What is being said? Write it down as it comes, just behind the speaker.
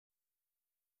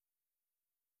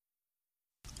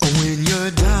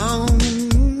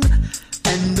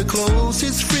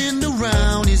closest friend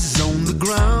around is on the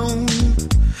ground.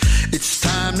 It's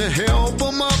time to help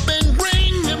them up and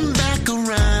bring them back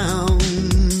around.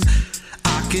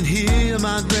 I can hear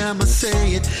my grandma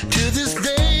say it to this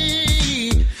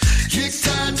day. It's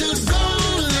time to go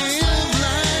live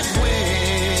life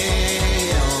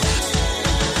well.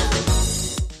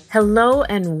 Hello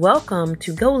and welcome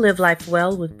to Go Live Life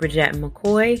Well with Bridgette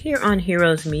McCoy here on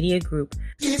Heroes Media Group.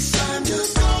 It's time to go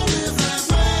live life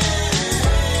well.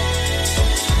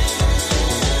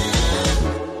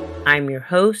 I'm your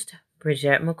host,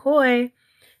 Bridgette McCoy.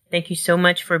 Thank you so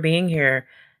much for being here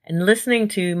and listening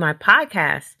to my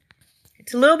podcast.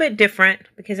 It's a little bit different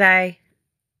because I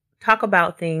talk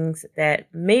about things that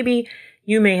maybe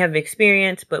you may have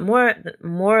experienced, but more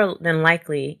than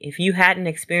likely, if you hadn't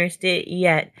experienced it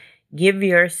yet, give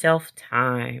yourself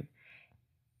time.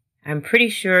 I'm pretty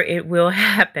sure it will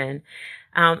happen.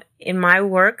 In my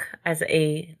work as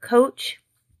a coach,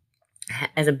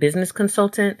 as a business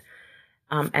consultant,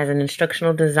 as an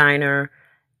instructional designer,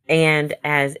 and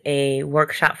as a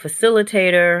workshop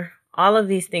facilitator, all of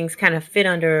these things kind of fit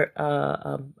under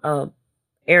a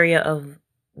area of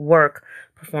work: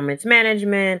 performance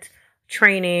management,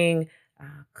 training,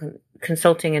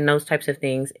 consulting, and those types of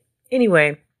things.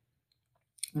 Anyway,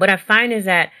 what I find is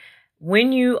that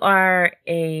when you are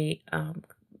a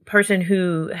person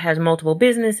who has multiple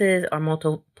businesses or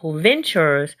multiple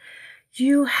ventures,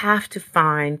 you have to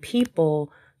find people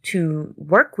to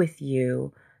work with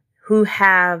you who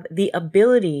have the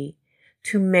ability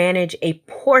to manage a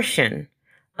portion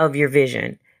of your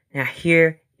vision. Now,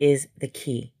 here is the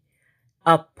key: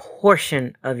 a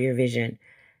portion of your vision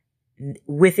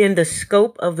within the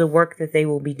scope of the work that they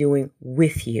will be doing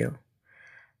with you.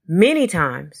 Many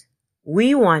times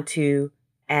we want to,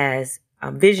 as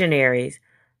visionaries,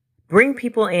 bring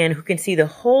people in who can see the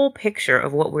whole picture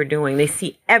of what we're doing. They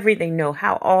see everything, know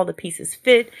how all the pieces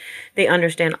fit. They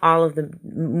understand all of the,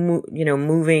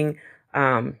 moving,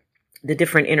 the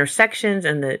different intersections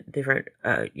and the different,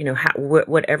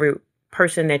 what every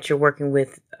person that you're working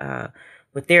with,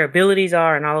 what their abilities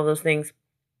are and all of those things.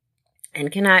 And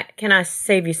can I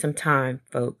save you some time,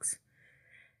 folks?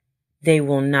 They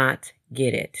will not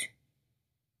get it.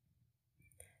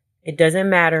 It doesn't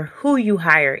matter who you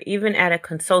hire, even at a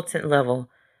consultant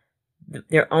level.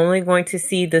 They're only going to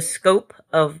see the scope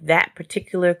of that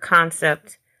particular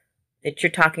concept that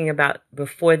you're talking about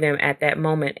before them at that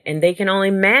moment. And they can only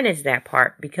manage that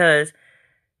part because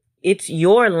it's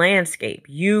your landscape.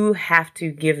 You have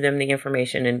to give them the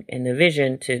information and the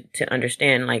vision to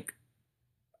understand like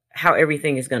how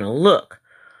everything is going to look.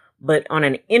 But on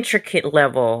an intricate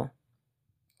level,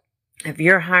 if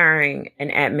you're hiring an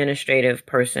administrative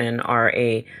person or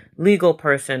a legal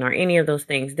person or any of those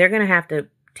things, they're going to have to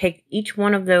take each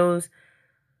one of those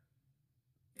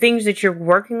things that you're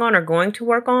working on or going to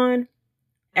work on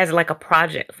as like a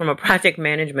project, from a project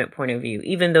management point of view,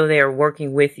 even though they are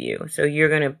working with you. So you're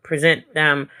going to present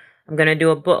them, I'm going to do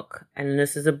a book, and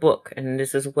this is a book, and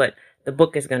this is what the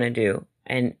book is going to do,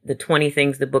 and the 20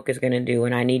 things the book is going to do,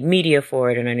 and I need media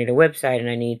for it, and I need a website, and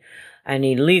I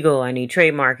need legal, I need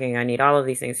trademarking, I need all of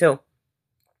these things. So,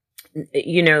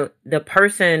 the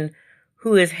person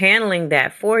who is handling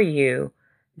that for you,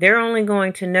 they're only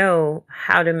going to know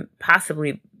how to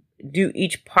possibly do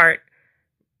each part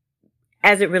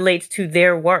as it relates to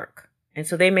their work. And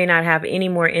so they may not have any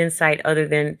more insight other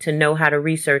than to know how to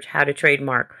research how to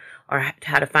trademark or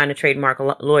how to find a trademark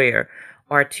lawyer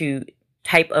or to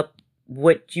type up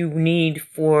what you need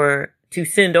to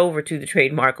send over to the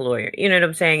trademark lawyer. You know what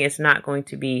I'm saying? It's not going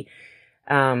to be,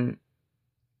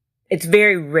 it's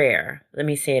very rare. Let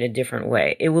me say it a different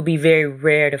way. It will be very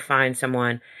rare to find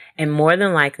someone, and more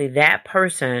than likely that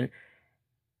person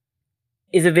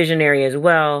is a visionary as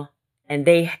well. And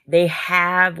they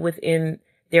have within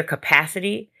their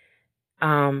capacity,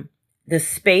 the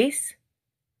space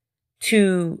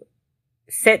to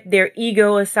set their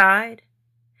ego aside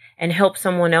and help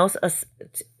someone else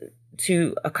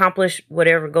to accomplish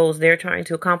whatever goals they're trying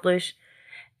to accomplish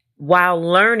while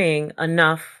learning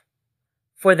enough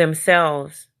for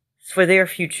themselves, for their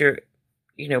future,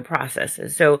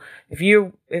 processes. So if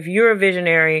you're a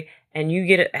visionary and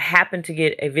you happen to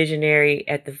get a visionary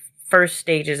at the first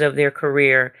stages of their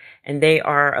career and they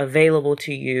are available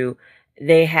to you,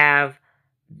 they're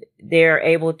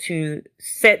able to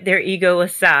set their ego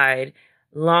aside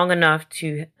long enough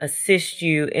to assist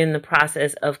you in the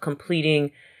process of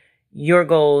completing your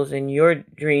goals and your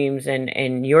dreams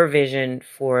and your vision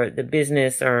for the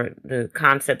business or the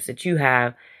concepts that you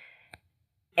have,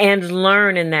 and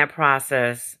learn in that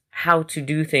process how to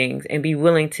do things and be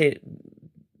willing to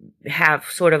have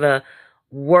sort of a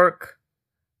work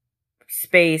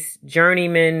space,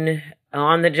 journeyman,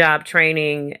 on the job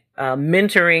training,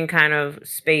 mentoring kind of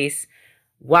space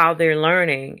while they're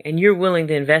learning, and you're willing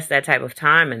to invest that type of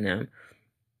time in them,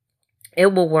 it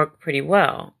will work pretty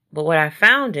well. But what I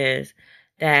found is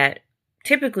that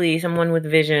typically someone with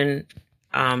vision,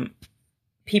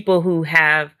 people who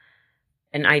have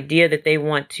an idea that they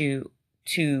want to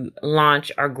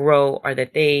launch or grow, or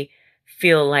that they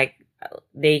feel like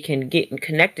they can get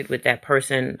connected with that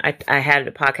person. I had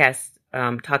a podcast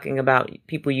talking about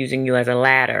people using you as a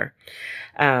ladder.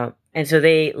 And so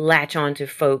they latch on to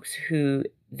folks who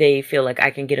they feel like, I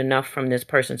can get enough from this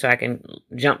person so I can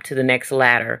jump to the next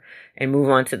ladder and move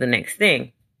on to the next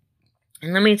thing.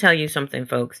 And let me tell you something,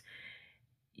 folks.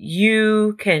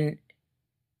 You can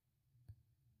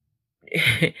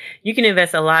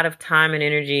invest a lot of time and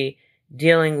energy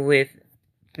dealing with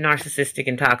narcissistic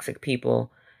and toxic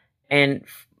people. And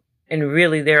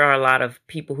really, there are a lot of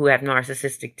people who have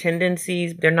narcissistic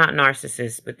tendencies. They're not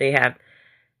narcissists, but they have,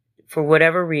 for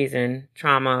whatever reason,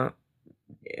 trauma,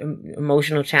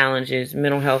 emotional challenges,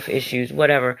 mental health issues,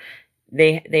 whatever.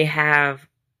 They have,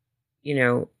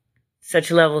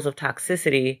 such levels of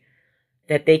toxicity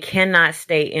that they cannot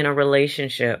stay in a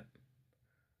relationship,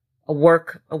 a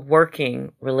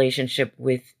working relationship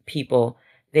with people.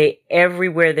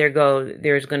 Everywhere they go,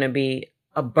 there's going to be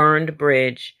a burned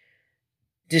bridge,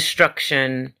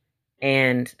 destruction,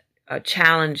 and a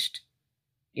challenged,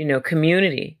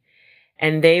 community.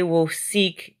 And they will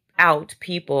seek out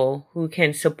people who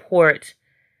can support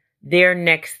their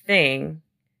next thing.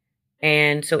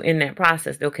 And so in that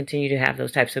process, they'll continue to have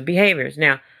those types of behaviors.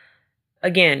 Now,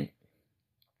 again,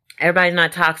 everybody's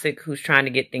not toxic who's trying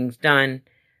to get things done.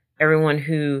 Everyone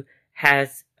who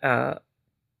has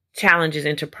challenges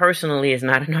interpersonally is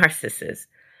not a narcissist.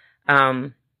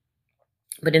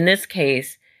 But in this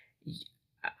case,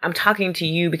 I'm talking to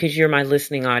you because you're my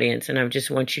listening audience, and I just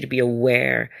want you to be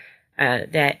aware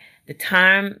that the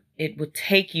time it would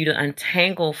take you to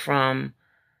untangle from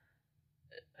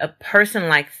a person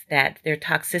like that, their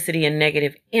toxicity and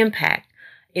negative impact,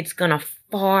 it's going to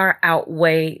far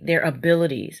outweigh their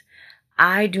abilities.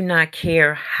 I do not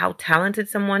care how talented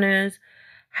someone is,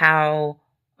 how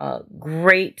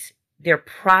great their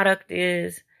product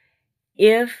is.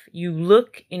 If you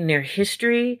look in their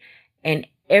history and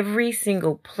every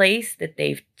single place that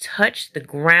they've touched, the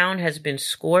ground has been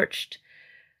scorched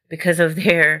because of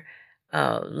their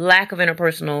lack of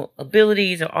interpersonal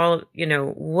abilities, or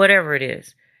whatever it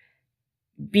is.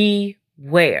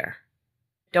 Beware.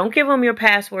 Don't give them your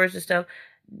passwords and stuff.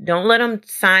 Don't let them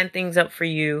sign things up for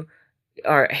you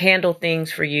or handle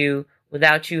things for you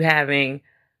without you having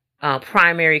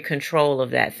primary control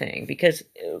of that thing. Because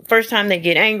first time they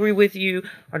get angry with you,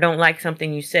 or don't like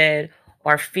something you said,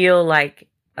 or feel like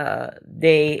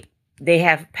they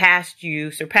have surpassed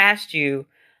you,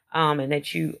 and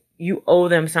that you owe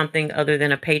them something other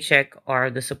than a paycheck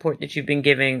or the support that you've been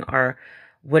giving or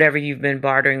whatever you've been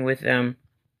bartering with them,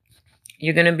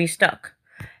 you're going to be stuck.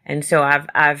 And so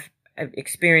I've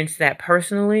experienced that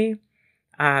personally,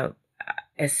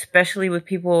 especially with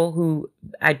people who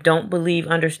I don't believe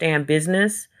understand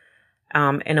business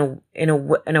in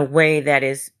a way that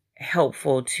is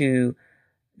helpful to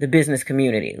the business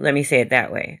community. Let me say it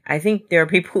that way. I think there are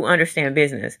people who understand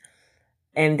business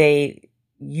and they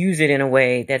use it in a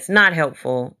way that's not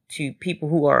helpful to people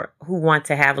who want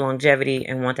to have longevity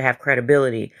and want to have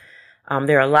credibility.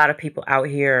 There are a lot of people out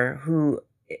here who,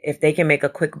 if they can make a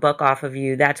quick buck off of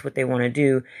you, that's what they want to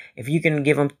do. If you can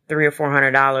give them $300 or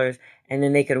 $400 and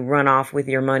then they could run off with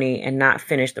your money and not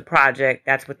finish the project,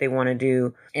 that's what they want to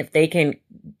do. If they can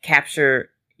capture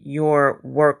your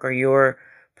work or your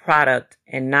product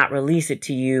and not release it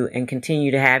to you and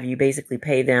continue to have you basically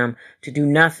pay them to do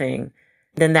nothing,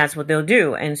 then that's what they'll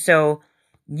do. And so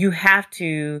you have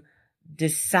to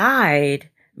decide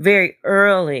very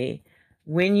early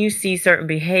when you see certain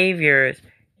behaviors,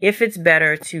 if it's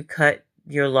better to cut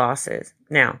your losses.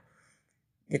 Now,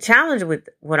 the challenge with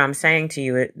what I'm saying to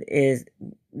you is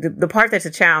the part that's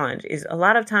a challenge is a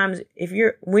lot of times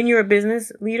when you're a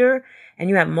business leader and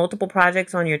you have multiple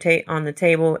projects on the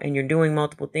table and you're doing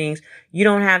multiple things, you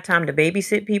don't have time to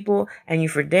babysit people, and you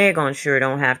for daggone sure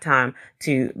don't have time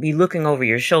to be looking over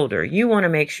your shoulder. You want to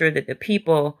make sure that the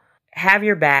people have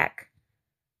your back,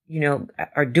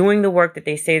 are doing the work that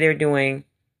they say they're doing,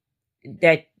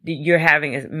 that you're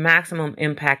having as maximum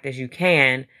impact as you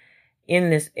can in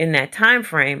that time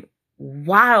frame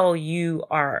while you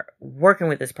are working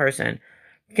with this person.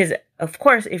 Because of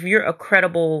course, if you're a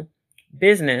credible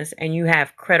business and you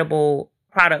have credible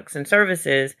products and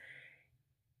services,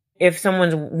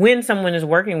 when someone is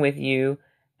working with you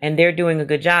and they're doing a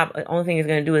good job, the only thing it's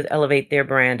going to do is elevate their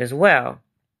brand as well.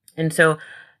 And so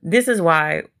this is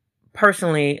why,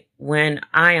 personally, when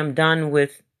I am done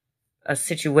with a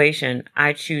situation,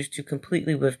 I choose to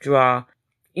completely withdraw,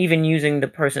 even using the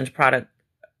person's product,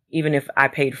 even if I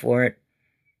paid for it.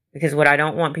 Because what I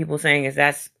don't want people saying is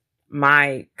that's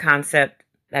my concept,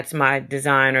 that's my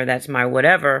design, or that's my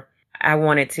whatever. I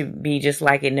want it to be just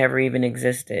like it never even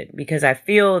existed, because I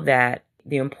feel that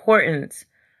the importance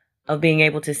of being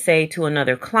able to say to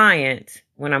another client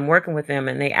when I'm working with them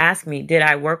and they ask me, did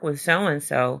I work with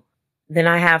so-and-so? Then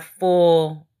I have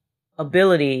full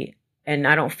ability and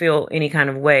I don't feel any kind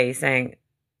of way saying,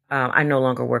 I no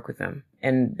longer work with them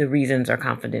and the reasons are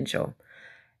confidential.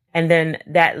 And then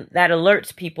that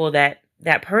alerts people that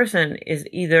that person is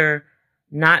either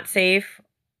not safe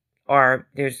or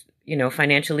there's,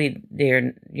 financially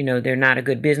they're not a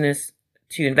good business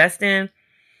to invest in.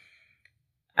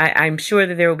 I'm sure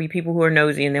that there will be people who are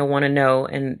nosy and they'll want to know,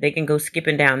 and they can go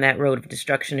skipping down that road of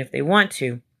destruction if they want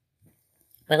to.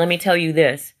 But let me tell you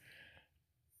this.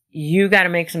 You got to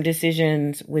make some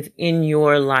decisions within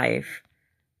your life,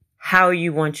 how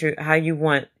you want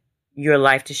your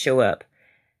life to show up.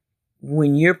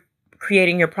 When you're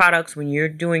creating your products, when you're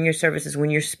doing your services,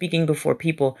 when you're speaking before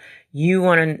people, you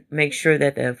want to make sure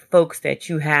that the folks that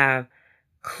you have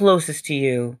closest to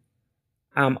you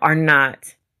are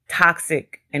not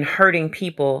toxic and hurting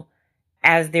people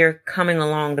as they're coming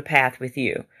along the path with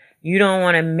you. You don't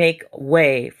want to make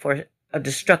way for a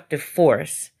destructive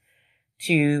force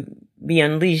to be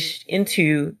unleashed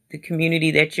into the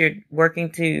community that you're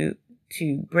working to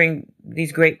bring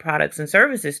these great products and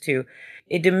services to.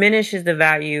 It diminishes the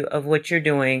value of what you're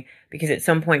doing, because at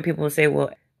some point people will say, well,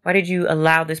 why did you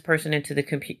allow this person into the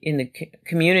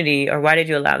community, or why did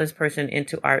you allow this person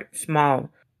into our small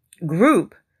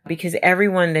group? Because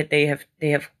everyone that they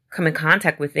have come in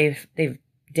contact with, they've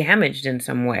damaged in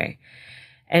some way.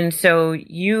 And so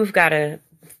you've got to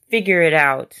figure it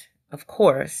out, of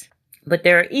course. But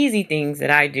there are easy things that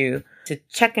I do to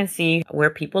check and see where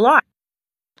people are.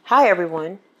 Hi,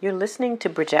 everyone. You're listening to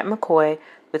Bridgette McCoy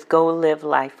with Go Live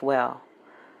Life Well,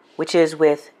 which is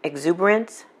with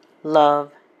exuberance,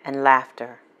 love, and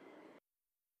laughter.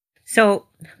 So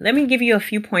let me give you a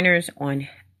few pointers on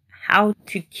how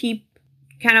to keep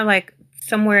kind of like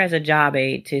somewhere as a job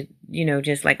aid to,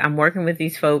 just like I'm working with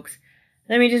these folks.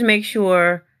 Let me just make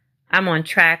sure I'm on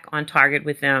track, on target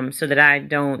with them so that I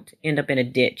don't end up in a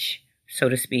ditch, so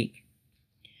to speak.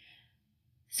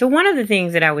 So one of the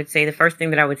things that I would say, the first thing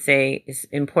that I would say is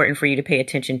important for you to pay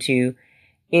attention to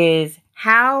is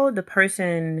how the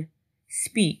person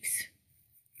speaks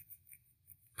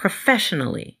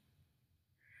professionally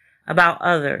about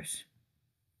others.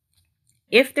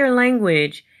 If their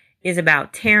language is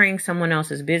about tearing someone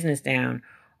else's business down,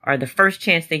 or the first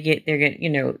chance they get, they're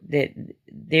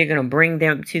going to bring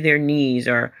them to their knees,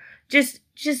 or just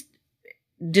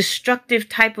destructive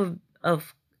type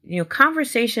of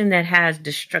conversation that has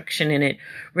destruction in it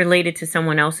related to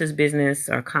someone else's business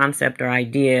or concept or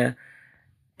idea,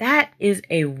 that is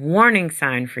a warning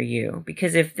sign for you.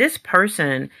 Because if this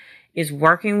person is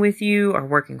working with you or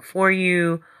working for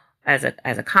you as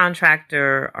a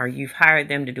contractor, or you've hired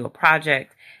them to do a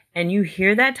project, and you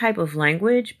hear that type of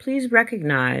language, please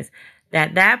recognize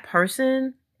that that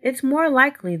person, it's more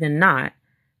likely than not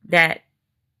that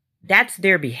that's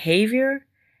their behavior,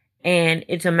 and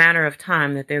it's a matter of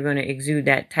time that they're going to exude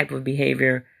that type of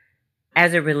behavior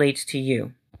as it relates to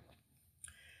you.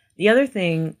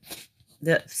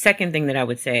 The second thing that I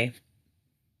would say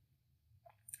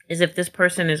is if this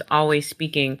person is always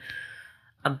speaking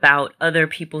about other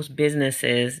people's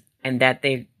businesses and that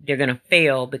they're going to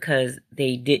fail because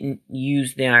they didn't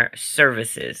use their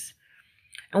services.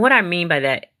 And what I mean by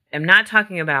that, I'm not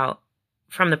talking about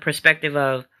from the perspective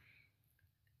of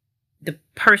the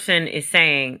person is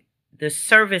saying their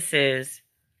services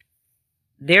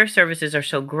are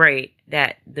so great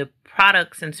that the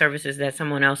products and services that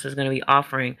someone else is going to be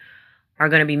offering are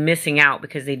going to be missing out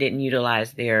because they didn't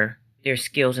utilize their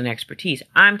skills and expertise.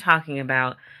 I'm talking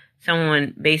about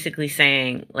someone basically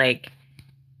saying like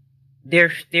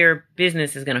their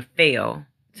business is going to fail.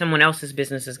 Someone else's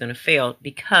business is going to fail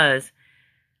because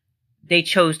they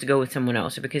chose to go with someone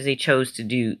else, or because they chose to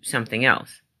do something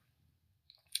else.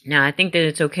 Now, I think that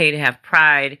it's okay to have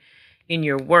pride in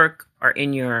your work or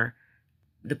in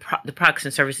the products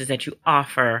and services that you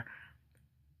offer.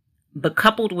 But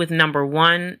coupled with number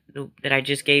one that I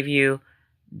just gave you,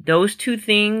 those two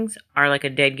things are like a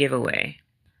dead giveaway.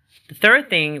 The third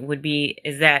thing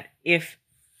is that if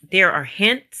there are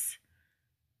hints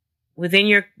within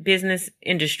your business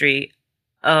industry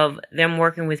of them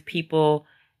working with people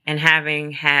and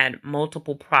having had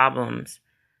multiple problems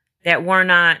that were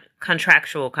not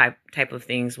contractual type of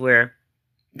things where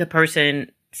the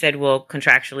person said, well,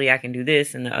 contractually I can do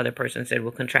this, and the other person said,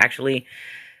 well, contractually,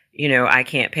 I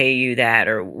can't pay you that,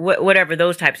 or whatever,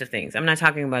 those types of things. I'm not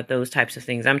talking about those types of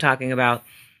things. I'm talking about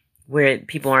where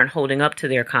people aren't holding up to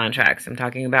their contracts. I'm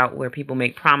talking about where people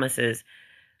make promises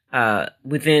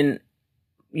within,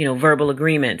 verbal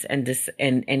agreements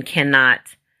and cannot,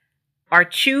 or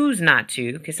choose not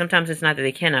to, because sometimes it's not that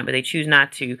they cannot, but they choose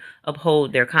not to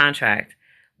uphold their contract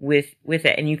with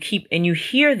it. And you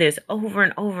hear this over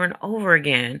and over and over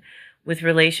again with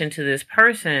relation to this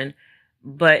person,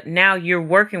 but now you're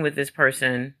working with this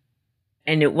person,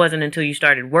 and it wasn't until you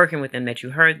started working with them that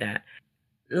you heard that.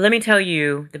 Let me tell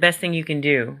you the best thing you can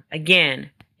do.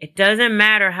 Again, it doesn't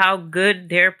matter how good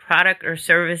their product or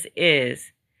service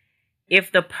is.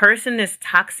 If the person is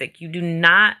toxic, you do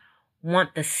not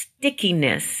want the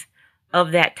stickiness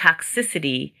of that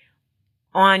toxicity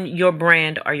on your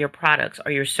brand or your products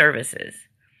or your services.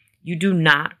 You do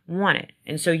not want it.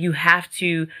 And so you have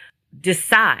to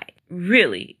decide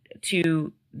really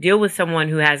to deal with someone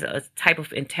who has a type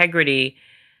of integrity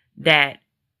that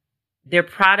their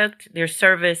product, their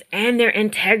service, and their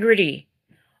integrity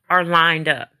are lined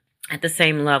up at the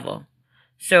same level.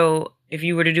 So if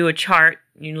you were to do a chart,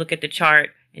 you look at the chart,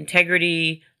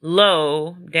 integrity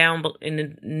low, down in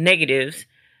the negatives,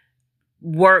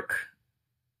 work,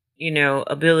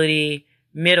 ability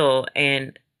middle,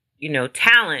 and,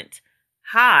 talent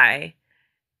high,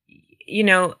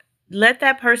 let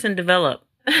that person develop.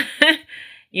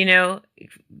 If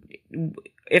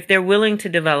they're willing to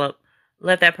develop,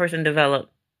 let that person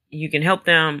develop. You can help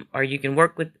them, or you can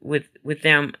work with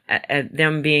them at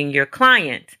them being your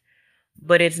client.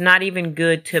 But it's not even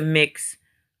good to mix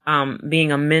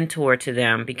being a mentor to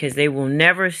them, because they will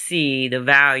never see the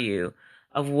value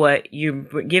of what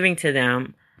you're giving to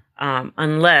them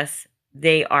unless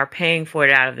they are paying for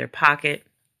it out of their pocket.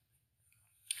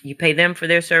 You pay them for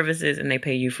their services and they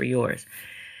pay you for yours.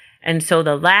 And so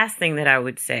the last thing that I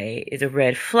would say is a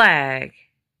red flag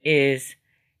is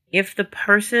if the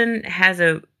person has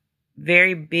a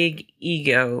very big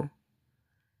ego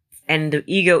and the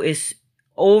ego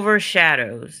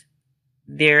overshadows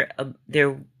their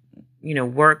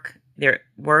work, their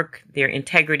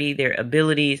integrity, their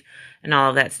abilities, and all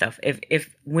of that stuff.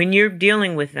 If when you're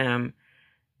dealing with them,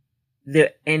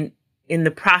 in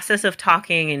the process of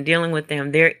talking and dealing with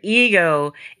them, their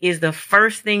ego is the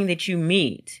first thing that you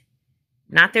meet.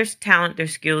 Not their talent, their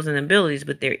skills and abilities,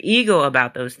 but their ego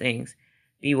about those things.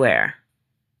 Beware.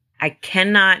 I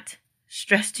cannot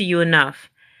stress to you enough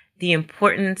the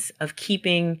importance of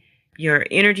keeping your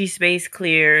energy space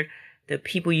clear, the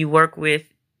people you work with.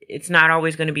 It's not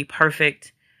always going to be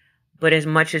perfect, but as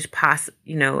much as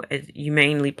possible, as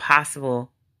humanly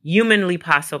possible,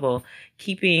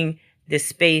 keeping the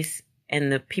space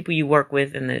and the people you work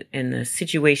with and the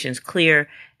situations clear,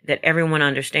 that everyone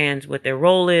understands what their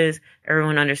role is.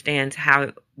 Everyone understands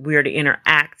how we're to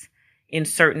interact in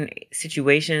certain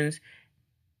situations.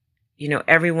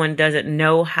 Everyone doesn't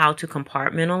know how to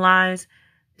compartmentalize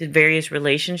the various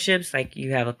relationships. Like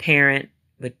you have a parent,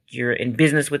 but you're in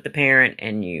business with the parent,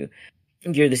 and you're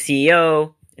the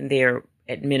CEO and they're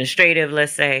administrative,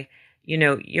 let's say.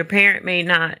 Your parent may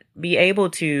not be able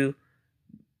to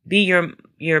be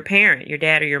your parent, your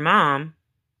dad or your mom,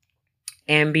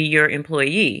 and be your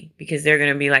employee, because they're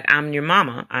going to be like, I'm your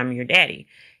mama, I'm your daddy.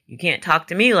 You can't talk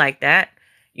to me like that,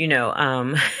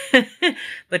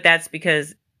 but that's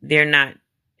because they're not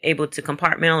able to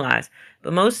compartmentalize.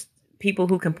 But most people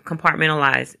who can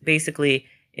compartmentalize, basically,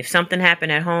 if something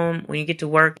happened at home, when you get to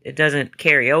work, it doesn't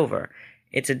carry over.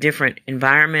 It's a different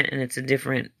environment and it's a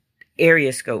different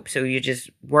area scope. So you're just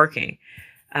working.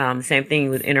 Same thing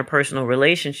with interpersonal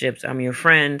relationships. I'm your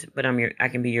friend, but I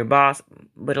can be your boss.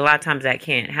 But a lot of times that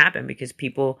can't happen because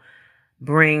people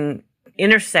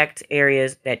intersect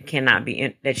areas that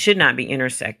that should not be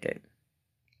intersected.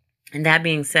 And that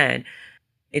being said,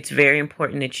 it's very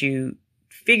important that you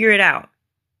figure it out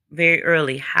very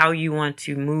early how you want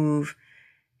to move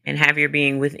and have your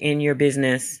being within your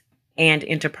business and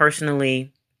interpersonally,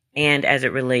 and as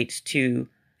it relates to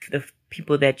the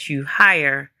people that you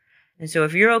hire. And so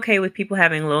if you're okay with people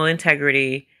having low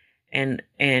integrity and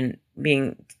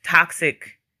being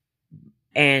toxic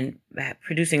and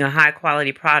producing a high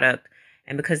quality product,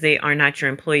 and because they are not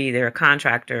your employee, they're a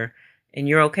contractor, and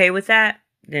you're okay with that,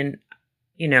 then,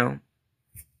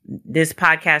 this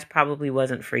podcast probably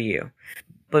wasn't for you.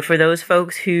 But for those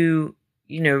folks who,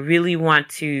 really want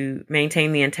to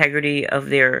maintain the integrity of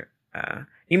their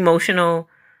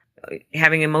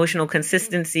having emotional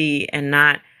consistency and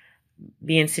not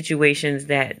be in situations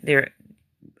that they're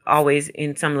always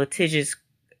in some litigious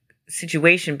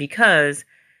situation because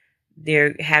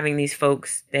they're having these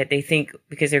folks that they think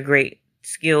because they're great,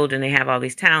 skilled, and they have all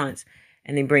these talents,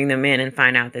 and they bring them in and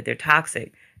find out that they're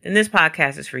toxic. Then this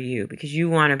podcast is for you, because you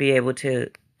want to be able to,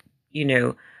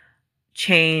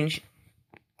 change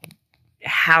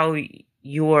how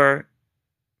your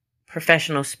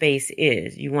professional space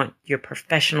is. You want your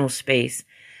professional space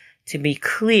to be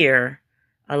clear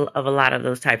of a lot of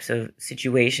those types of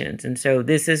situations. And so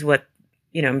this is what,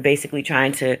 I'm basically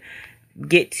trying to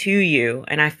get to you.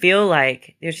 And I feel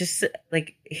like there's just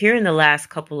like here in the last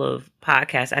couple of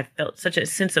podcasts, I felt such a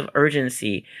sense of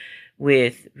urgency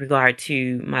with regard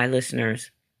to my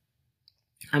listeners.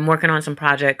 I'm working on some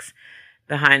projects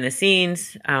behind the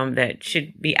scenes that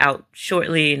should be out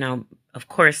shortly. And I'll, of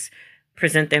course,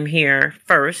 present them here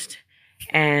first.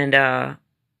 And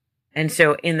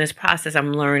so in this process,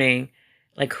 I'm learning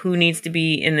like who needs to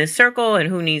be in this circle and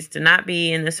who needs to not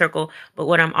be in the circle. But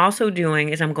what I'm also doing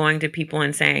is I'm going to people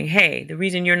and saying, hey, the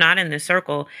reason you're not in this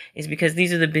circle is because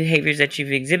these are the behaviors that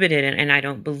you've exhibited. And I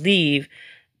don't believe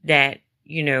that,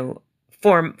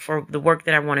 for the work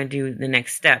that I want to do, the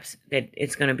next steps, that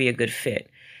it's going to be a good fit.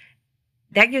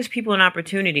 That gives people an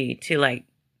opportunity to like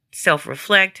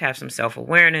self-reflect, have some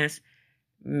self-awareness,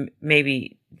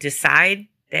 maybe decide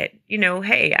that,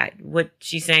 hey, what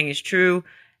she's saying is true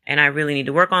and I really need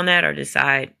to work on that, or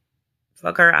decide,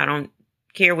 fuck her, I don't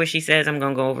care what she says, I'm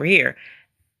going to go over here.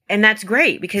 And that's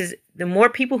great, because the more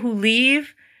people who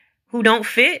leave who don't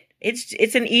fit,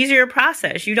 it's an easier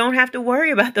process. You don't have to worry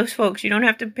about those folks. You don't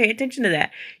have to pay attention to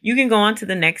that. You can go on to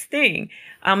the next thing.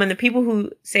 And the people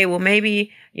who say, well,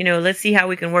 maybe, let's see how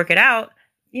we can work it out.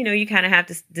 You kind of have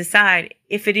to decide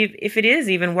if it is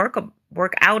even work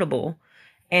outable,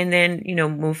 and then,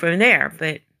 move from there.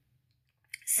 But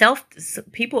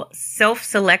people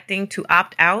self-selecting to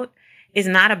opt out is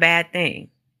not a bad thing.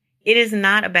 It is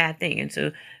not a bad thing. And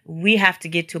so we have to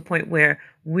get to a point where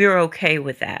we're okay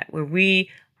with that, where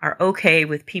we are okay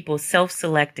with people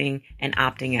self-selecting and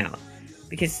opting out,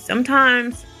 because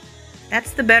sometimes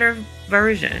that's the better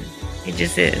version. It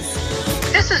just is.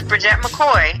 This is Bridgette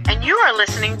McCoy, and you are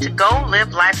listening to Go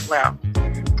Live Life Well.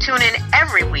 Tune in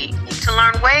every week to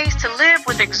learn ways to live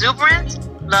with exuberance,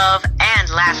 love, and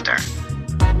laughter.